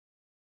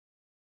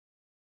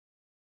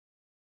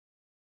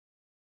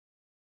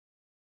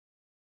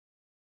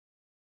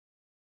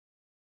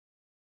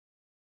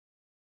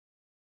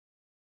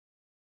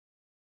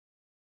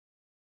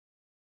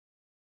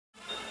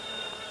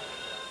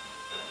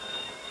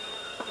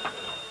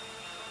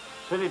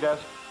City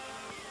desk.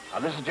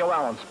 This is Joe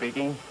Allen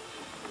speaking.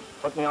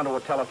 Put me onto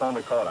a telephone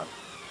recorder.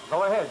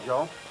 Go ahead,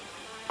 Joe.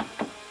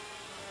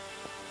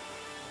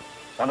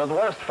 One of the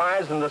worst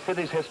fires in the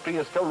city's history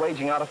is still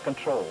raging out of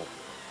control.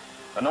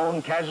 The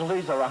known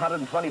casualties are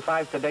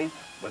 125 to date,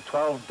 with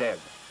 12 dead.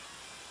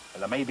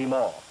 And there may be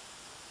more.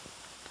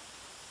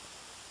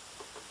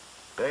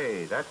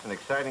 Hey, that's an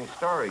exciting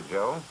story,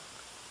 Joe.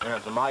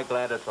 Yes, am I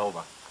glad it's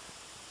over.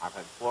 I've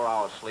had 4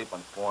 hours sleep on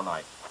 4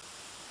 nights.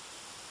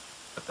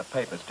 But the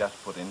paper's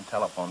just put in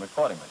telephone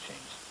recording machines.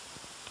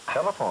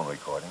 Telephone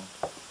recording?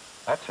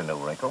 That's a new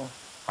wrinkle.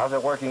 How's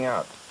it working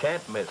out?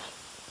 Can't miss.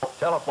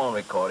 Telephone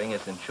recording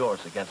is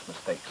insurance against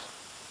mistakes.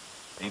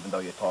 Even though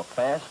you talk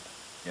fast,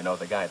 you know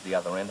the guy at the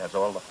other end has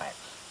all the facts.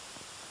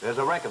 There's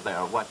a record there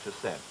of what you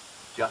said,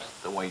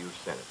 just the way you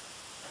said it.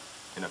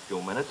 In a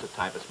few minutes, the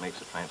typist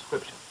makes a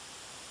transcription.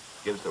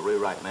 Gives the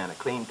rewrite man a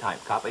clean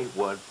type copy,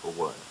 word for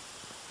word.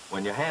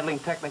 When you're handling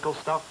technical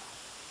stuff,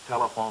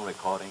 telephone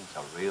recording's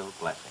a real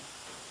blessing.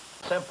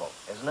 Simple,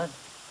 isn't it?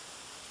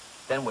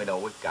 Then we know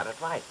we've got it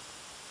right.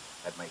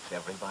 That makes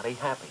everybody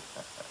happy.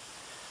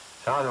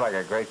 Sounds like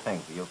a great thing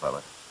for you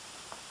fellas.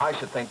 I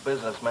should think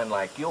businessmen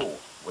like you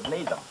would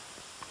need them.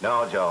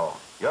 No, Joe.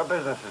 Your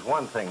business is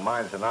one thing,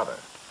 mine's another.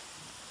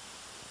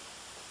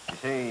 You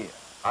see,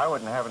 I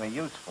wouldn't have any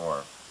use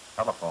for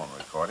telephone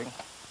recording.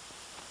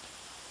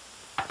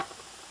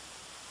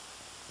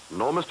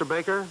 No, Mr.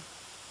 Baker?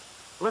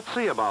 Let's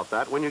see about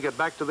that when you get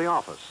back to the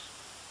office.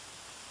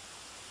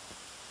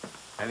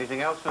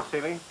 Anything else, Miss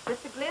Seeley?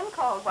 Mr. Glynn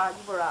called while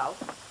you were out.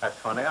 That's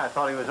funny. I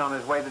thought he was on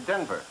his way to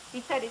Denver. He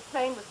said his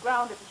plane was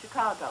grounded in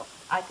Chicago.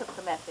 I took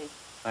the message.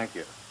 Thank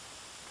you.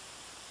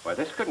 Why,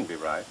 this couldn't be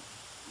right.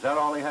 Is that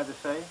all he had to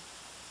say?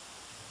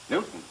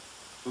 Newton?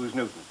 Who's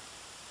Newton?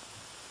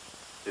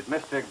 Did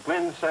Mr.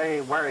 Glynn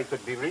say where he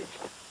could be reached?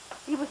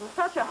 He was in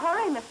such a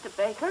hurry, Mr.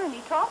 Baker, and he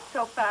talked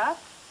so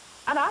fast.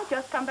 And I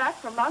just come back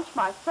from lunch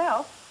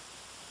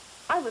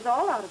myself. I was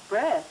all out of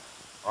breath.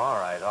 All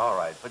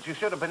right. But you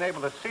should have been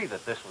able to see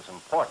that this was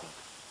important.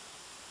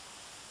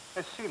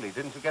 Miss Seeley,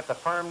 didn't you get the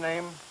firm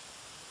name?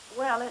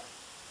 Well, it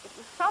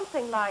was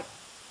something like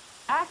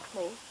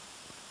Acme.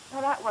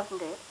 No, that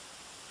wasn't it.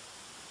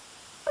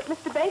 But,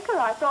 Mr. Baker,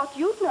 I thought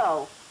you'd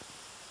know.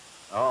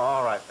 Oh,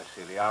 all right, Miss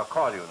Seeley. I'll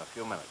call you in a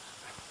few minutes.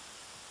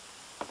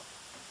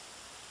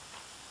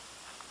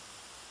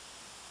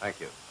 Thank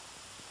you.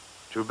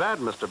 Too bad,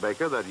 Mr.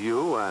 Baker, that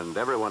you and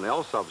everyone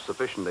else of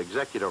sufficient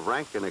executive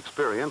rank and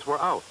experience were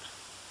out.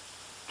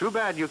 Too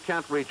bad you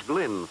can't reach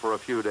Glynn for a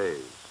few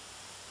days.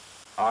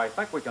 I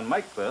think we can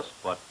make this,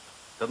 but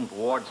didn't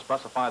Ward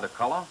specify the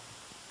color?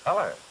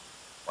 Color?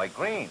 Why,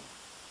 green.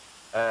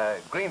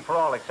 Green for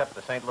all except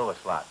the St. Louis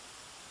lot.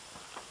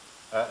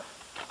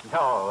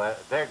 No,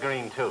 they're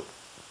green, too.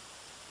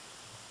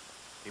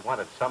 He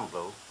wanted some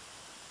blue.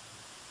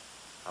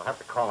 I'll have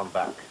to call him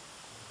back.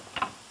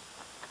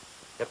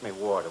 Get me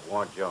Ward of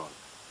Ward Jones.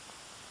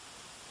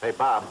 Hey,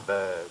 Bob,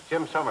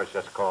 Jim Summers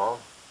just called.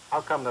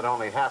 How come that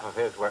only half of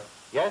his were...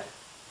 Yes?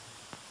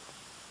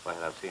 Go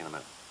ahead, I'll see you in a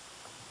minute.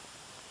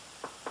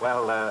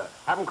 Well,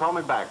 have him call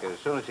me back as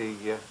soon as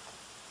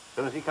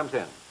he comes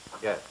in.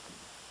 Yes.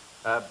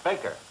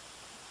 Baker.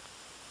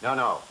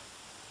 No.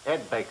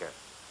 Ed Baker.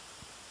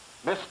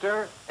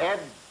 Mr. Ed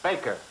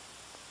Baker.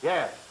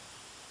 Yes.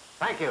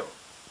 Thank you.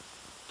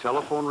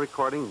 Telephone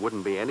recording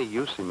wouldn't be any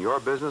use in your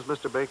business,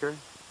 Mr. Baker?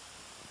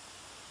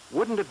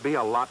 Wouldn't it be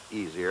a lot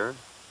easier?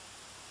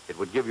 It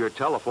would give your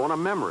telephone a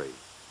memory.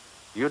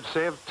 You'd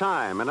save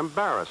time and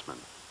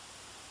embarrassment.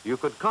 You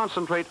could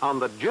concentrate on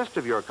the gist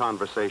of your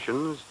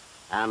conversations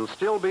and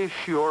still be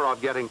sure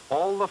of getting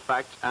all the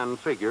facts and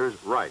figures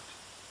right.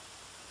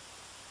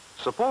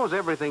 Suppose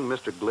everything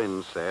Mr.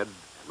 Glynn said,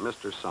 and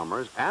Mr.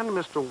 Summers, and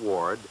Mr.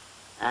 Ward,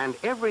 and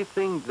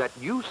everything that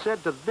you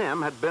said to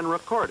them had been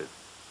recorded.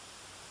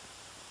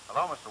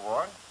 Hello, Mr.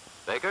 Ward.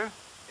 Baker?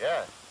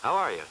 Yes. How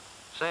are you?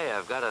 Say,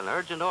 I've got an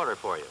urgent order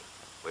for you.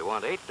 We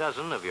want 8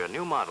 dozen of your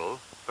new model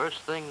first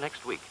thing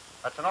next week.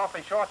 That's an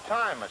awfully short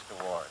time,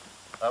 Mr. Ward.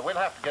 We'll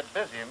have to get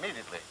busy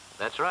immediately.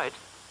 That's right.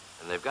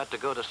 And they've got to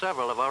go to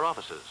several of our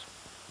offices.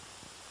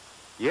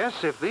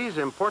 Yes, if these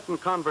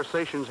important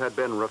conversations had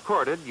been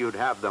recorded, you'd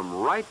have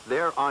them right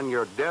there on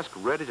your desk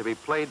ready to be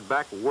played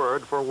back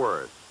word for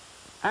word.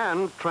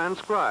 And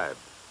transcribed.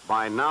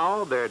 By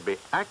now, there'd be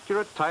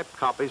accurate typed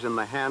copies in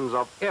the hands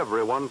of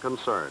everyone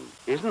concerned.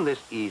 Isn't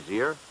this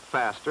easier,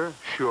 faster,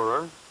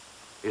 surer?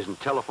 Isn't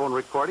telephone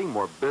recording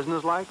more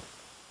businesslike?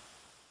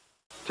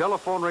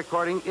 Telephone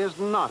recording is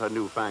not a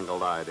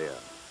newfangled idea.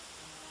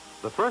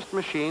 The first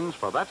machines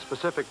for that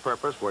specific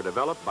purpose were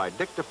developed by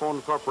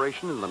Dictaphone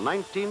Corporation in the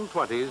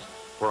 1920s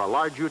for a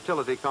large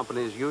utility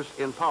company's use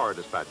in power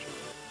dispatching.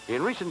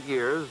 In recent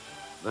years,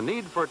 the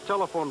need for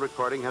telephone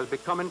recording has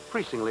become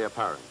increasingly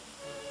apparent,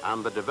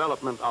 and the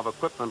development of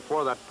equipment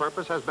for that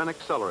purpose has been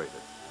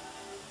accelerated.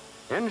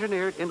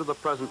 Engineered into the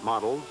present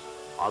models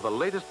are the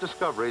latest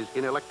discoveries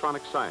in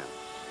electronic science,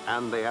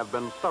 and they have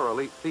been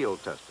thoroughly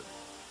field tested.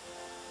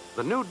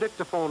 The new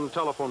dictaphone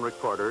telephone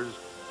recorders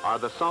are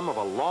the sum of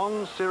a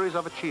long series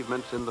of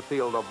achievements in the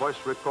field of voice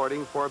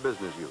recording for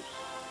business use.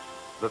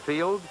 The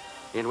field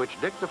in which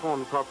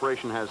Dictaphone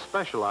Corporation has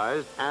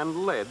specialized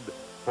and led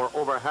for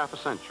over half a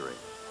century.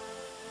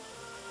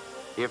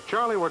 If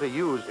Charlie were to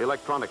use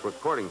electronic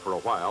recording for a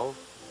while,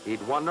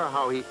 he'd wonder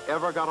how he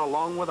ever got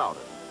along without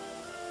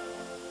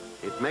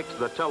it. It makes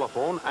the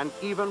telephone an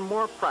even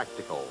more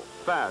practical,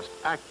 fast,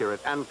 accurate,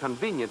 and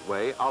convenient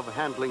way of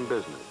handling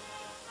business.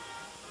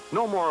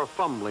 No more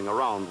fumbling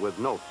around with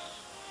notes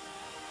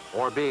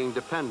or being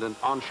dependent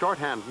on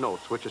shorthand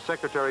notes which a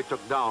secretary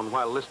took down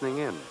while listening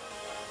in.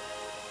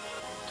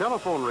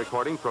 Telephone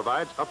recording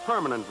provides a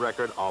permanent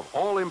record of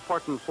all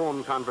important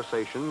phone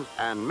conversations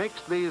and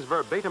makes these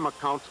verbatim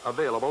accounts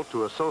available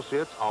to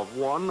associates of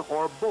one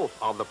or both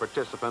of the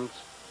participants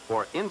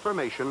for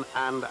information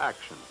and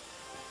action.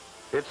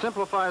 It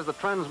simplifies the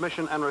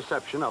transmission and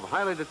reception of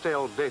highly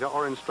detailed data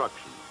or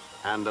instructions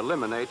and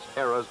eliminates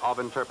errors of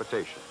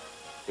interpretation.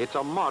 It's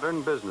a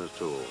modern business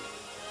tool.